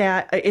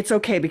that it's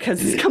okay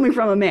because it's coming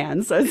from a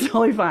man, so it's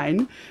totally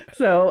fine.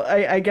 So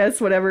I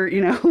guess whatever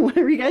you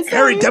guys say.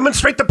 Harry,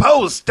 demonstrate the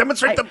pose.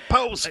 Demonstrate the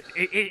pose.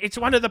 It's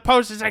one of the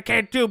poses I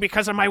can't do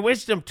because of my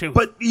wisdom tooth.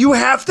 But you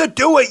have to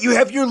do it. You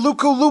have your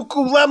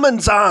Luku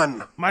lemons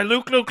on. My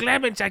Luke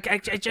lemons. I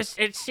just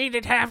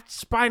exceeded half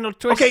spinal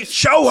twist. Okay,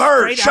 show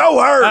her. Show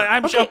her.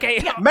 I'm okay.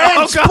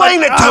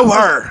 Mansplain it to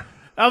her.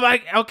 Oh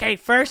my. Okay,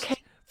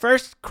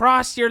 First,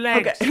 cross your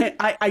legs. Okay.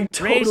 I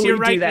totally raise your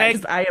right do that leg.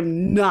 because I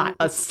am not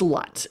a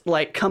slut.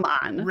 Like, come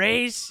on.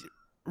 Raise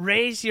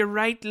your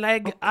right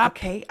leg up.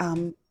 Okay.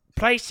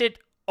 Place it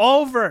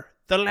over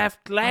the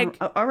left leg.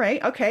 All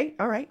right. Okay.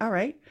 All right.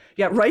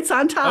 Yeah. Right's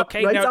on top.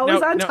 Okay. Right's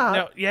always on top.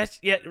 No. Yes.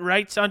 Yeah.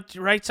 Right's on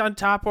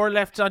top or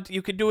left's on.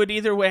 You can do it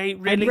either way.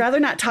 Really. I'd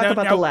rather not talk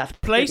about the left.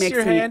 Place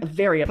your hand.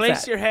 Very upset.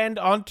 Place your hand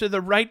onto the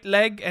right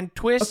leg and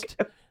twist.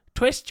 Okay.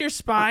 Twist your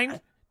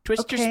spine.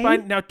 Twist your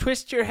spine. Now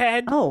twist your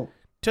head. Oh.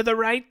 To the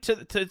right, to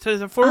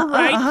the far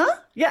right.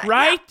 Yeah.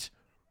 Right. Yeah.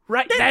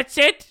 Right. That's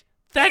it.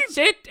 And she's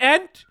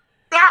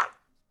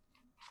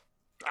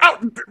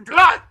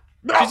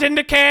in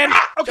the can.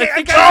 Okay,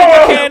 I get the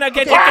can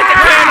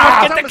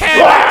off. Get the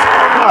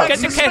can. Get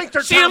the can.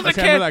 Seal the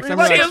can.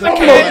 Seal the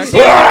can.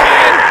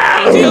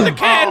 Seal the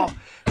can.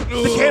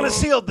 The can is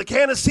sealed. The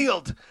can is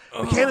sealed.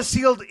 The can is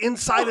sealed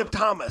inside of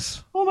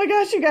Thomas. Oh my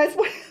gosh, you guys,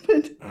 what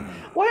happened?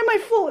 Why am I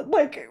full?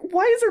 Like,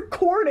 why is there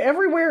corn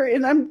everywhere?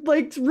 And I'm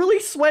like really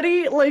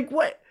sweaty. Like,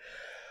 what?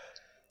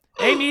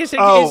 Amy, is it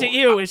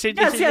you? Is it?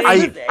 Yes,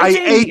 I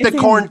ate the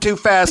corn too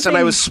fast and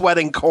I was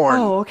sweating corn.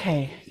 Oh,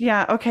 okay.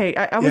 Yeah, okay.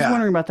 I was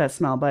wondering about that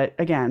smell, but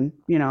again,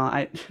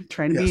 I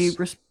trying to be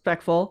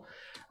respectful.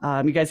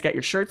 You guys got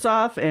your shirts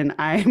off and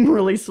I'm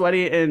really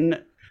sweaty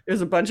and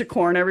there's a bunch of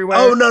corn everywhere.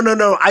 Oh,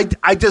 no.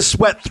 I just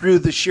sweat through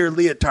the sheer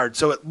leotard,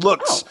 so it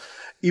looks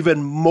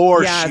even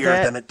more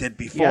sheer than it did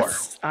before.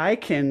 Yes, I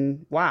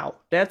can. Wow.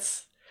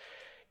 That's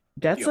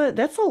a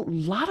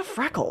lot of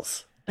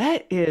freckles.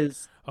 That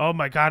is. Oh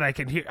my God, I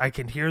can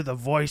hear the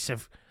voice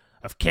of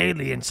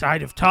Kaylee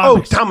inside of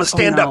Thomas. Oh, Thomas,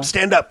 stand up.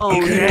 Stand up. Oh,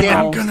 you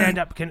no. Stand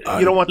up. You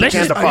don't want the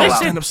can to fall out.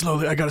 Stand up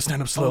slowly. I gotta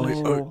stand up slowly.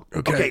 Oh.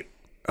 Okay,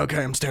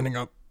 I'm standing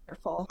up.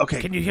 Careful.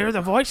 Okay. Can you hear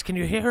the voice? Can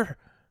you hear her?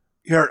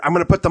 Here, I'm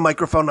going to put the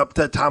microphone up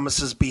to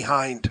Thomas's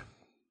behind.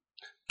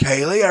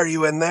 Kaylee, are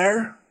you in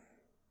there?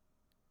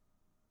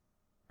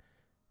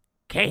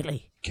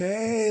 Kaylee.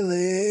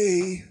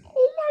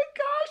 Oh my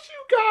gosh,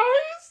 you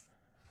guys.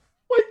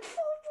 Like,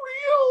 for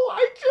real.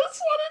 I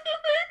just wanted to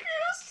make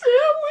you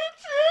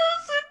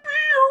sandwiches and be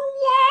your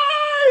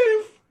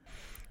wife.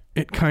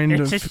 It kind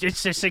of...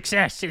 It's a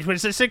success. It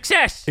was a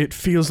success. It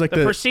feels like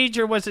the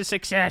procedure was a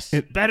success.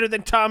 Better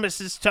than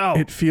Thomas's toe.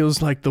 It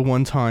feels like the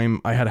one time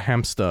I had a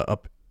hamster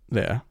up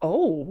there.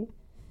 Oh,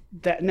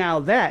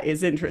 that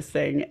is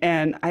interesting.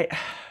 And I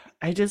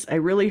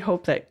really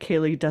hope that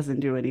Kaylee doesn't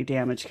do any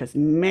damage because,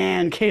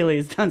 man, Kaylee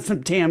has done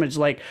some damage.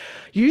 Like,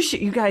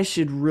 you guys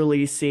should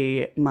really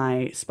see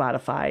my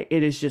Spotify.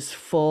 It is just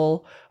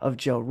full of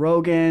Joe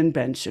Rogan,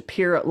 Ben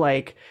Shapiro,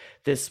 like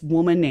this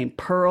woman named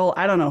Pearl.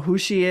 I don't know who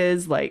she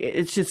is. Like,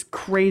 it's just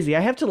crazy. I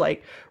have to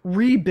like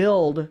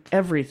rebuild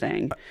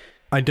everything.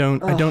 I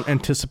don't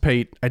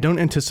anticipate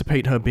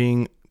her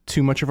being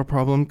too much of a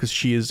problem because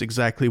she is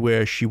exactly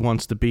where she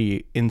wants to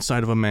be,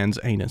 inside of a man's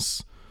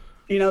anus.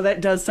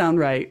 That does sound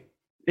right.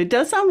 It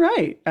does sound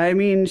right. I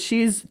mean,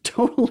 she's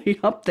totally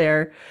up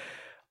there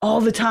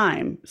all the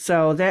time.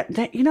 So that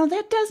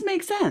does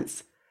make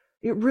sense.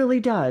 It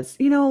really does.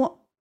 I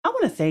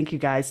want to thank you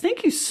guys.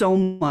 Thank you so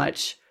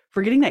much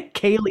for getting that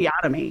Kaylee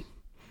out of me.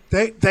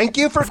 Thank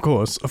you for... Of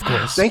course.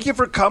 Thank you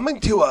for coming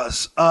to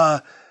us.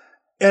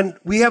 And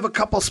we have a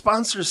couple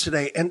sponsors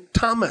today. And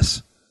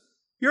Thomas,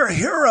 you're a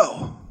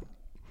hero.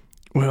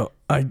 Well,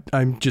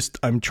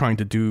 I'm trying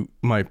to do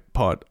my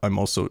part. I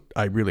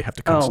really have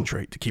to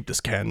concentrate to keep this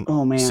can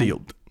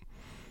sealed.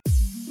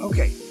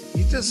 Okay,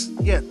 you just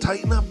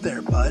tighten up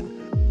there, bud.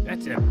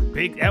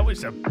 That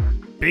was a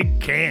big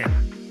can.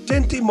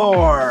 Dinty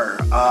Moore.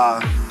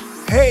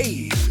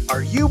 Hey,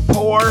 are you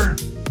poor?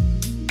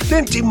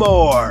 Dinty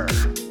Moore.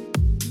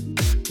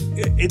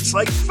 It's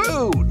like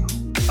food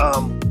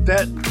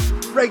that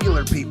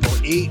regular people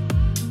eat.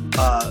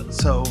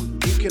 So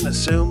you can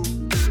assume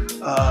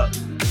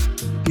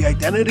the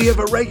identity of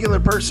a regular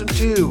person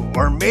too.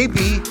 Or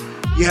maybe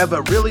you have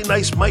a really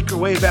nice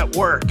microwave at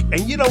work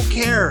and you don't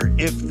care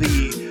if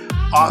the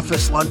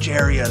office lunch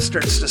area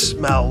starts to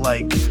smell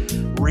like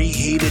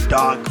reheated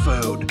dog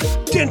food.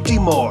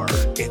 Dinty Moore,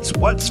 it's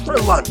what's for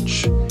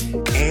lunch.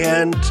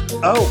 And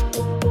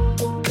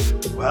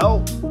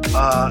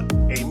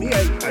Amy,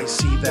 I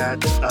see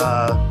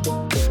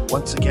that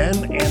once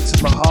again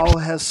Anson Mahal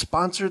has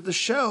sponsored the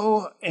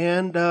show,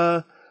 and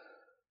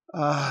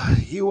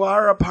you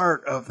are a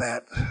part of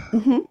that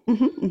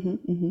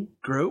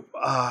group.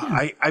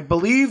 I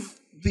believe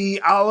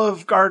the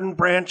Olive Garden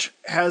branch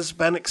has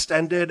been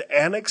extended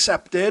and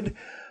accepted.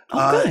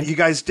 You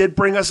guys did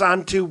bring us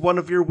on to one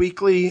of your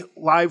weekly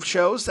live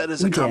shows that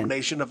is a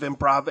combination of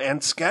improv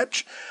and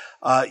sketch.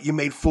 You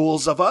made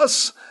fools of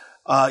us.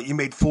 You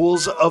made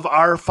fools of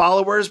our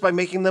followers by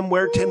making them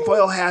wear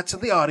tinfoil hats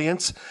in the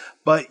audience,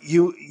 but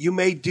you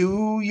may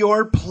do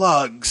your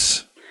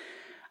plugs.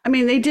 I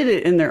mean, they did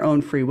it in their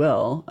own free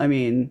will. I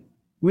mean,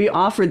 we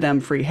offered them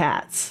free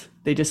hats.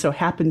 They just so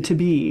happened to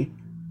be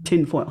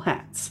tinfoil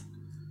hats.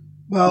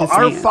 Well,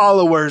 our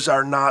followers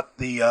are not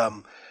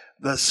the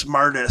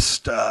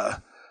smartest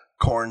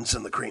corns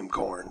and the cream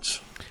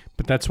corns.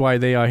 But that's why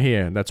they are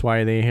here. That's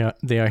why they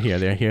are here.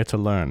 They're here to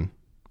learn.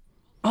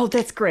 Oh,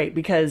 that's great,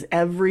 because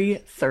every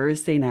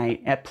Thursday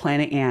night at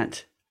Planet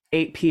Ant,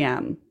 8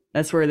 p.m.,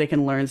 that's where they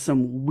can learn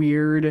some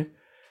weird,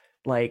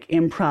 like,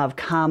 improv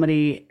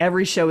comedy.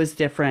 Every show is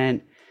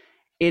different.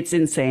 It's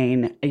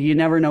insane. You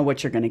never know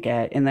what you're going to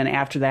get. And then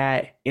after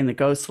that, in the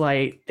Ghost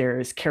Light,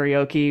 there's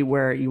karaoke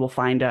where you will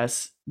find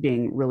us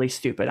being really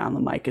stupid on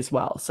the mic as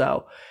well.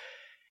 So,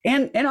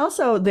 and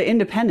also the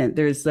Independent,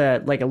 there's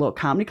like a little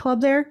comedy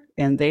club there,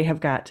 and they have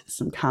got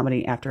some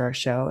comedy after our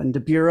show. And the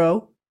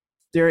Bureau,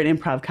 they're an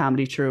improv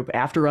comedy troupe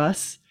after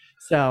us.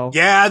 So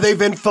yeah, they've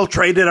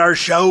infiltrated our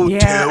show too.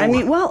 I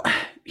mean, well,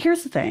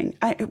 here's the thing.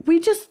 We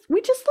just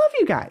love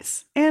you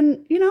guys,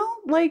 and you know,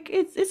 like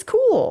it's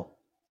cool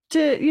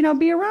to, you know,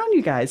 be around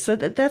you guys. So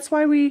that's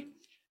why we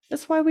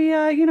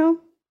you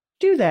know,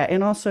 do that,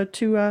 and also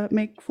to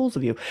make fools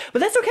of you. But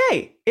that's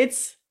okay.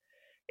 It's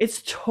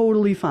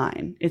totally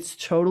fine. It's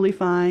totally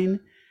fine.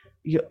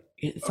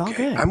 It's all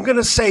good. I'm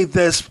gonna say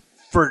this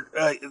for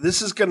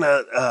this is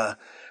gonna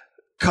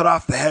cut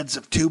off the heads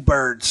of two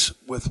birds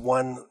with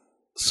one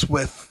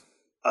swift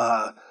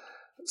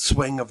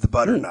swing of the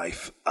butter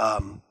knife.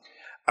 I'm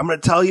going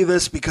to tell you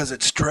this because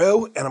it's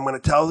true, and I'm going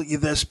to tell you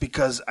this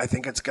because I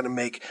think it's going to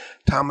make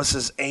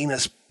Thomas's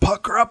anus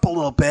pucker up a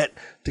little bit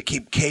to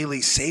keep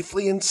Kaylee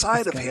safely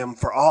inside of him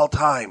for all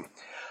time.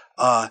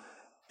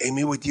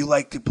 Amy, would you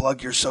like to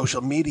plug your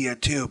social media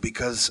too?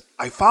 Because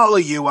I follow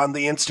you on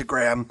the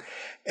Instagram,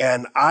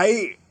 and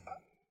I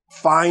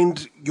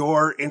find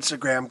your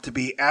Instagram to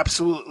be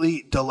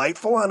absolutely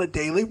delightful on a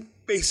daily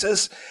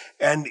basis,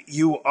 and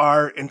you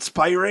are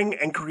inspiring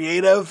and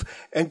creative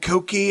and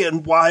kooky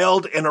and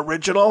wild and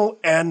original,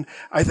 and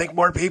I think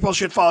more people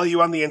should follow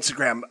you on the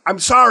Instagram. I'm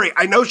sorry,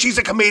 I know she's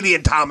a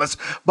comedian, Thomas,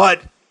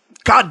 but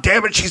God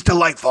damn it, she's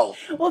delightful.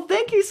 Well,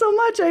 thank you so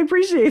much. I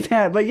appreciate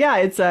that. But yeah,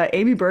 it's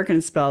Amy Burke, and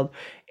it's spelled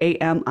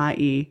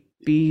AMIEBURKE,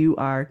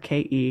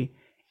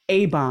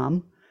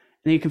 A-bomb.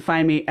 And you can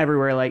find me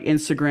everywhere, like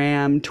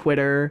Instagram,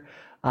 Twitter,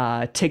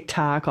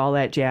 TikTok, all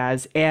that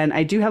jazz. And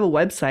I do have a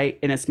website,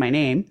 and it's my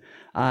name,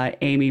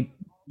 Amy.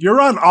 You're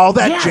on all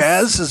that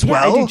jazz as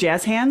well? I do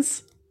jazz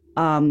hands.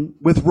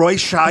 With Roy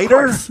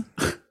Scheider?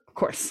 Of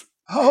course.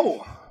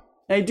 Oh.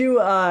 I do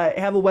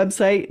have a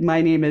website.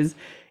 My name is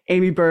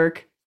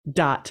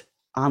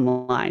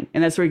amyburke.online.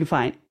 And that's where you can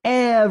find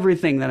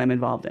everything that I'm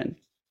involved in.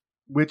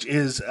 Which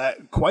is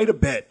quite a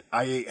bit.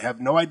 I have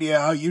no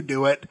idea how you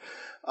do it.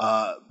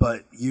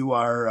 But you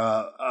are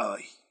a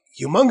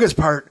humongous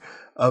part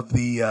of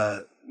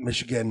the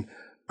Michigan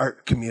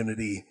art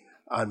community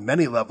on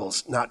many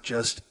levels, not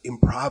just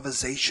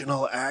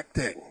improvisational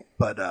acting,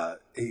 but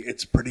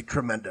it's pretty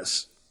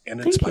tremendous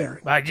and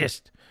inspiring. I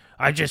just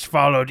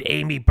followed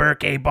Amy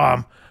Burke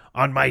A-bomb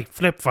on my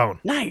flip phone.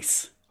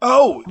 Nice.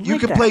 Oh, you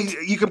can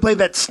play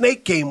that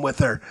snake game with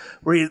her,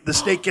 where the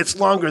snake gets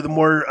longer the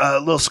more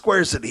little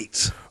squares it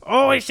eats.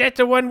 Oh, is that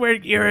the one where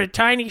you're a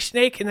tiny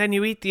snake and then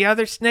you eat the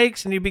other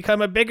snakes and you become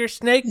a bigger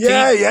snake?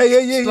 Yeah.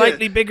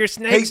 Slightly bigger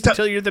snakes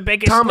until you're the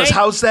biggest Thomas, snake?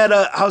 how's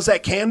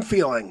that can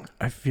feeling?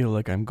 I feel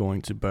like I'm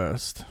going to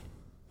burst.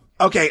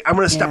 Okay, I'm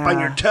going to step on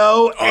your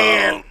toe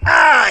and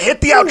hit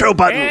the outro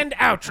button. And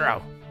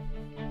outro.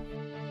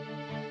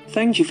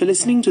 Thank you for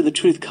listening to the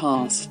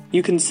Truthcast.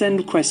 You can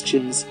send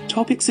questions,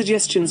 topic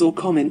suggestions, or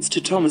comments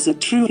to Thomas at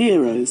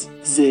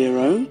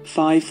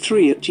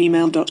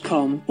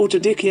trueheroes053@gmail.com or to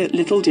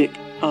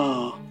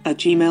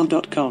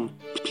Dickie@littledicktr@gmail.com.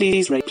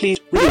 Please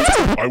rate.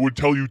 I would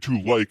tell you to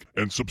like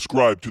and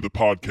subscribe to the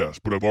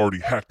podcast, but I've already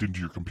hacked into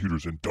your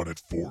computers and done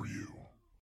it for you.